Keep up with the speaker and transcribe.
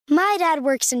My dad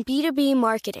works in B2B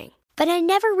marketing, but I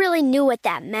never really knew what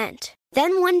that meant.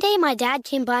 Then one day my dad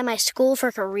came by my school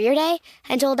for career day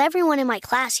and told everyone in my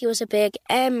class he was a big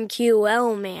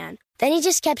MQL man. Then he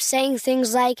just kept saying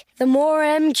things like, the more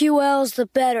MQLs, the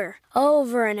better,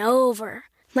 over and over.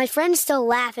 My friends still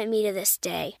laugh at me to this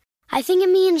day. I think it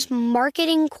means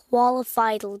marketing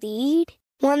qualified lead.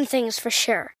 One thing's for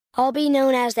sure, I'll be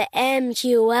known as the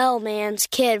MQL man's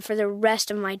kid for the rest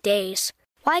of my days.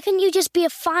 Why couldn't you just be a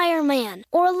fireman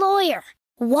or a lawyer?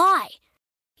 Why?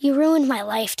 You ruined my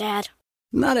life, Dad.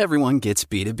 Not everyone gets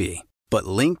B2B, but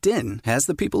LinkedIn has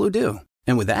the people who do.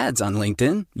 And with ads on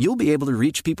LinkedIn, you'll be able to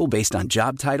reach people based on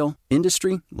job title,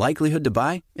 industry, likelihood to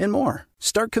buy, and more.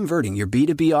 Start converting your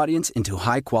B2B audience into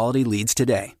high-quality leads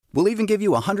today. We'll even give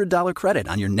you a $100 credit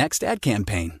on your next ad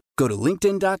campaign. Go to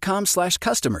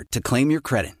linkedin.com/customer to claim your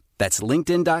credit. That's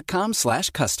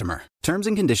linkedin.com/customer. Terms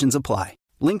and conditions apply.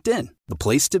 LinkedIn, the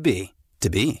place to be, to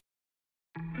be.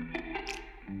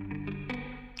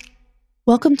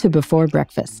 Welcome to Before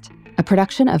Breakfast, a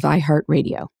production of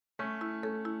iHeartRadio.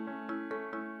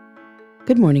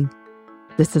 Good morning.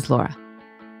 This is Laura.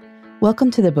 Welcome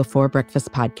to the Before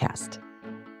Breakfast podcast.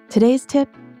 Today's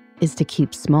tip is to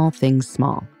keep small things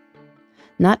small.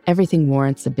 Not everything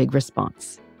warrants a big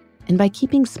response. And by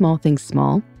keeping small things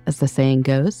small, as the saying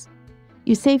goes,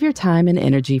 you save your time and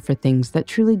energy for things that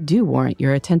truly do warrant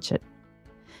your attention.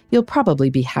 You'll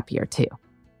probably be happier too.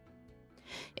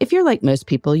 If you're like most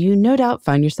people, you no doubt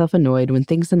find yourself annoyed when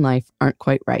things in life aren't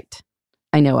quite right.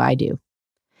 I know I do.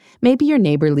 Maybe your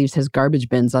neighbor leaves his garbage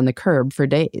bins on the curb for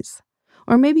days.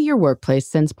 Or maybe your workplace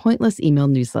sends pointless email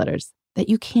newsletters that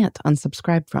you can't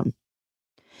unsubscribe from.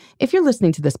 If you're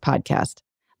listening to this podcast,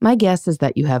 my guess is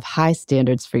that you have high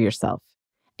standards for yourself,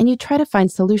 and you try to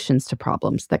find solutions to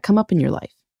problems that come up in your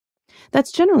life.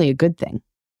 That's generally a good thing.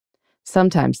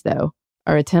 Sometimes, though,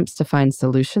 our attempts to find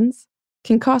solutions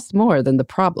can cost more than the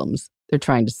problems they're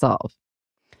trying to solve.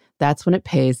 That's when it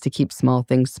pays to keep small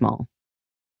things small.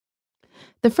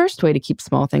 The first way to keep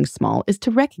small things small is to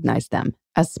recognize them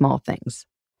as small things.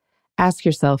 Ask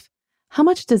yourself, how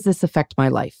much does this affect my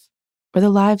life or the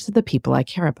lives of the people I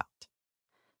care about?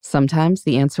 Sometimes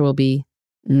the answer will be,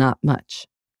 not much.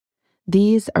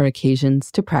 These are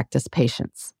occasions to practice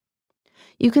patience.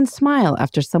 You can smile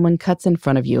after someone cuts in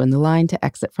front of you in the line to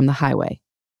exit from the highway.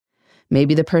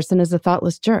 Maybe the person is a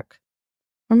thoughtless jerk.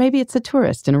 Or maybe it's a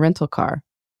tourist in a rental car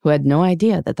who had no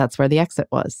idea that that's where the exit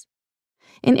was.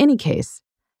 In any case,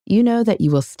 you know that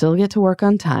you will still get to work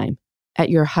on time at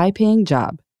your high-paying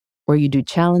job where you do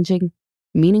challenging,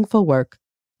 meaningful work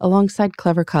alongside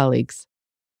clever colleagues.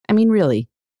 I mean, really,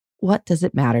 what does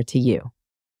it matter to you?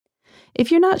 If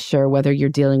you're not sure whether you're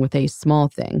dealing with a small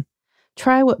thing,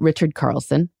 try what Richard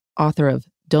Carlson, author of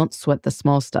Don't Sweat the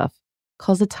Small Stuff,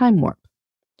 calls a time warp.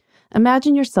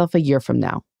 Imagine yourself a year from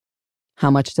now.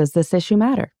 How much does this issue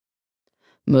matter?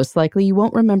 Most likely you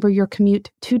won't remember your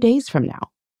commute 2 days from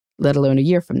now, let alone a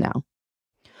year from now.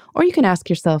 Or you can ask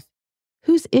yourself,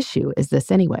 whose issue is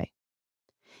this anyway?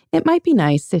 It might be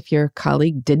nice if your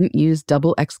colleague didn't use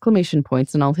double exclamation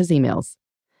points in all his emails,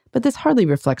 but this hardly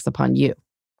reflects upon you.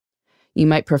 You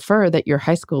might prefer that your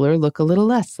high schooler look a little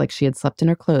less like she had slept in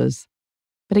her clothes.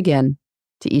 But again,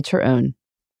 to each her own.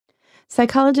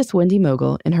 Psychologist Wendy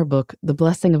Mogul, in her book, The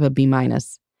Blessing of a B-,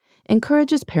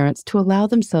 encourages parents to allow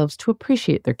themselves to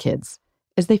appreciate their kids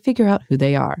as they figure out who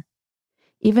they are,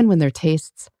 even when their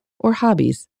tastes or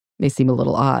hobbies may seem a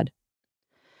little odd.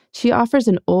 She offers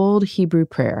an old Hebrew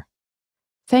prayer.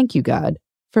 Thank you, God,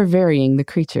 for varying the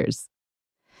creatures.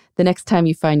 The next time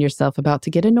you find yourself about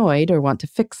to get annoyed or want to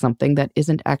fix something that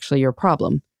isn't actually your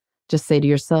problem, just say to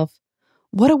yourself,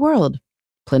 what a world,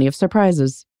 plenty of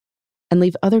surprises, and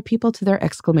leave other people to their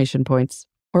exclamation points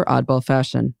or oddball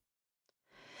fashion.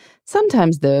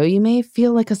 Sometimes, though, you may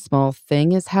feel like a small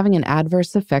thing is having an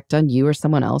adverse effect on you or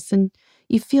someone else, and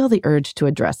you feel the urge to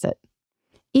address it.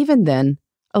 Even then,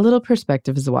 a little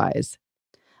perspective is wise.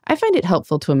 I find it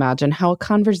helpful to imagine how a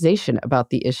conversation about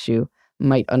the issue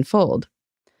might unfold.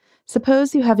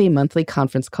 Suppose you have a monthly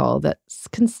conference call that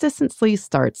consistently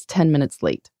starts 10 minutes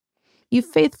late. You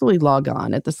faithfully log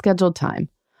on at the scheduled time,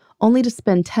 only to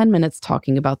spend 10 minutes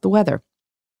talking about the weather.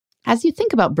 As you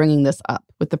think about bringing this up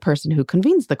with the person who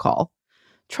convenes the call,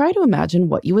 try to imagine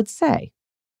what you would say.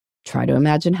 Try to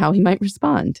imagine how he might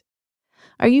respond.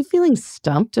 Are you feeling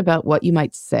stumped about what you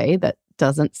might say that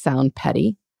doesn't sound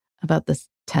petty about this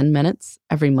 10 minutes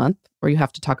every month where you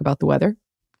have to talk about the weather?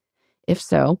 If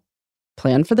so,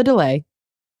 plan for the delay,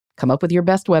 come up with your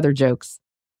best weather jokes,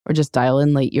 or just dial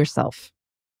in late yourself.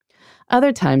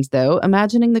 Other times, though,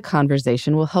 imagining the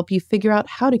conversation will help you figure out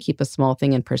how to keep a small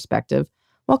thing in perspective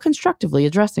while constructively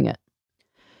addressing it.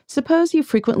 Suppose you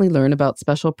frequently learn about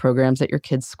special programs at your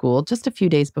kid's school just a few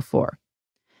days before.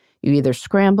 You either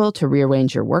scramble to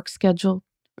rearrange your work schedule,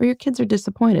 or your kids are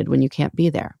disappointed when you can't be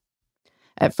there.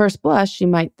 At first blush, you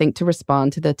might think to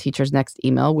respond to the teacher's next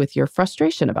email with your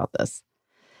frustration about this.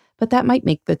 But that might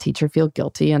make the teacher feel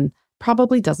guilty and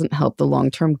probably doesn't help the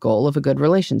long-term goal of a good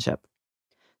relationship.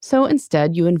 So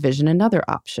instead, you envision another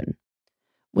option.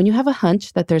 When you have a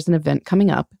hunch that there's an event coming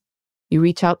up, you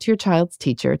reach out to your child's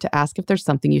teacher to ask if there's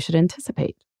something you should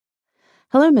anticipate.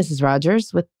 Hello, Mrs.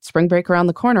 Rogers. With spring break around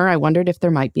the corner, I wondered if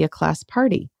there might be a class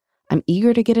party. I'm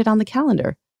eager to get it on the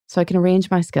calendar so I can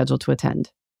arrange my schedule to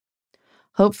attend.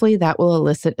 Hopefully, that will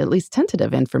elicit at least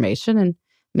tentative information and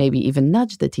maybe even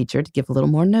nudge the teacher to give a little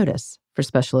more notice for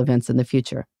special events in the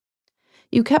future.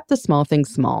 You kept the small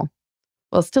things small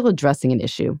while still addressing an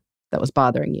issue that was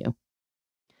bothering you.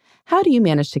 How do you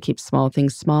manage to keep small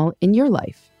things small in your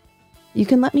life? You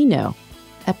can let me know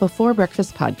at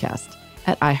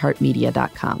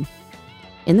beforebreakfastpodcast@iheartmedia.com.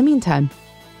 In the meantime,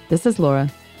 this is Laura.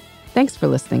 Thanks for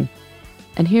listening,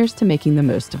 and here's to making the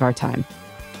most of our time.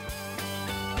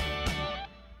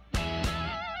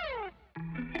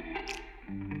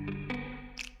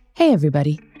 Hey,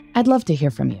 everybody. I'd love to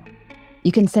hear from you.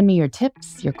 You can send me your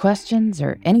tips, your questions,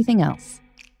 or anything else.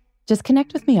 Just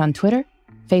connect with me on Twitter,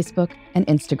 Facebook, and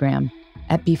Instagram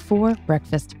at Before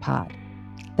Breakfast Pod.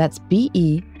 That's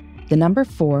BE, the number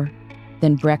 4,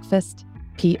 then breakfast,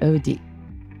 POD.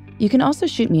 You can also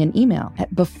shoot me an email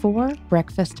at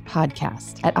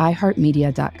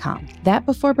beforebreakfastpodcast@iheartmedia.com. That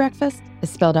Before Breakfast is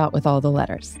spelled out with all the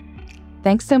letters.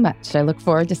 Thanks so much. I look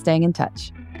forward to staying in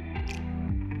touch.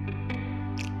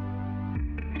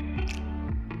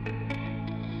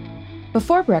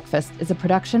 Before Breakfast is a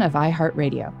production of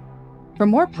iHeartRadio. For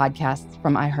more podcasts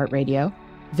from iHeartRadio,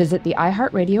 visit the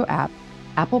iHeartRadio app,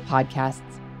 Apple Podcasts,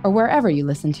 or wherever you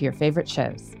listen to your favorite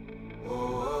shows.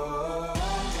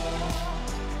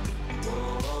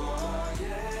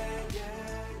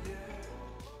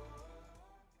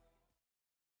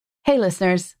 Hey,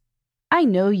 listeners. I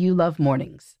know you love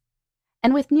mornings.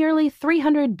 And with nearly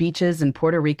 300 beaches in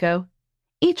Puerto Rico,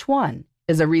 each one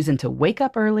is a reason to wake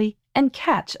up early and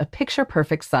catch a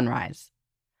picture-perfect sunrise.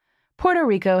 Puerto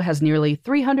Rico has nearly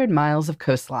 300 miles of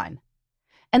coastline,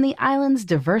 and the island's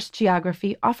diverse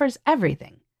geography offers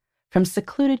everything from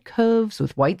secluded coves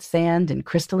with white sand and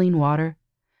crystalline water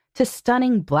to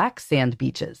stunning black sand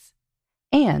beaches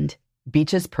and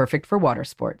beaches perfect for water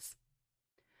sports.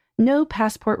 No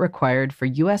passport required for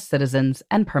U.S. citizens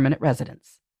and permanent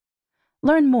residents.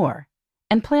 Learn more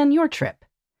and plan your trip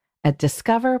at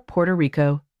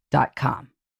discoverpuertorico.com.